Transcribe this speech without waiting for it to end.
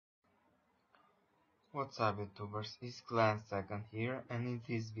What's up YouTubers, it's Clan Second here, and in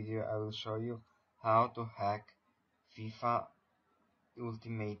this video I will show you how to hack FIFA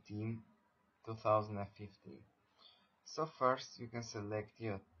Ultimate Team 2015. So first you can select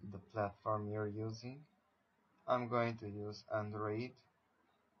the platform you're using. I'm going to use Android,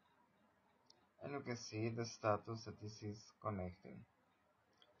 and you can see the status that this is connecting.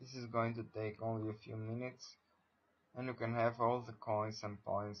 This is going to take only a few minutes, and you can have all the coins and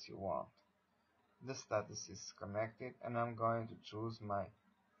points you want. The status is connected, and I'm going to choose my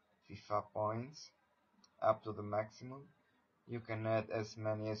FIFA points up to the maximum. You can add as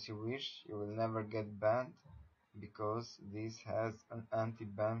many as you wish. You will never get banned because this has an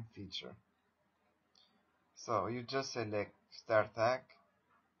anti-ban feature. So you just select Start Hack.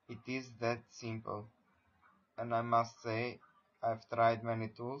 It is that simple. And I must say, I've tried many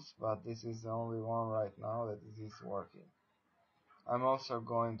tools, but this is the only one right now that is working. I'm also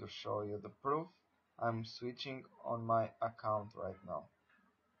going to show you the proof. I'm switching on my account right now.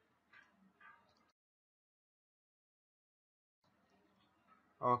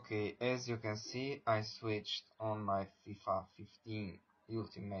 Okay, as you can see, I switched on my FIFA 15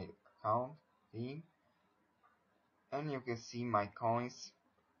 Ultimate account team, and you can see my coins.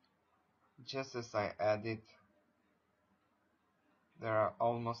 Just as I added, there are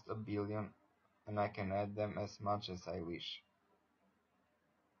almost a billion, and I can add them as much as I wish.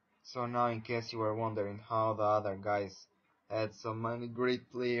 So now, in case you were wondering how the other guys had so many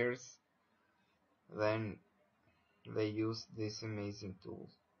great players, then they used this amazing tool.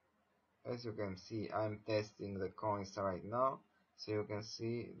 As you can see, I'm testing the coins right now, so you can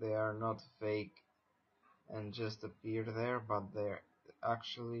see they are not fake and just appear there, but they're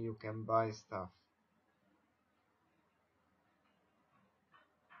actually you can buy stuff.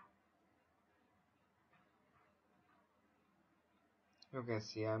 You can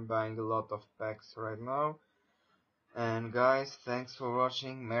see I'm buying a lot of packs right now. And guys, thanks for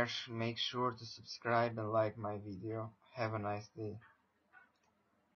watching. Make sure to subscribe and like my video. Have a nice day.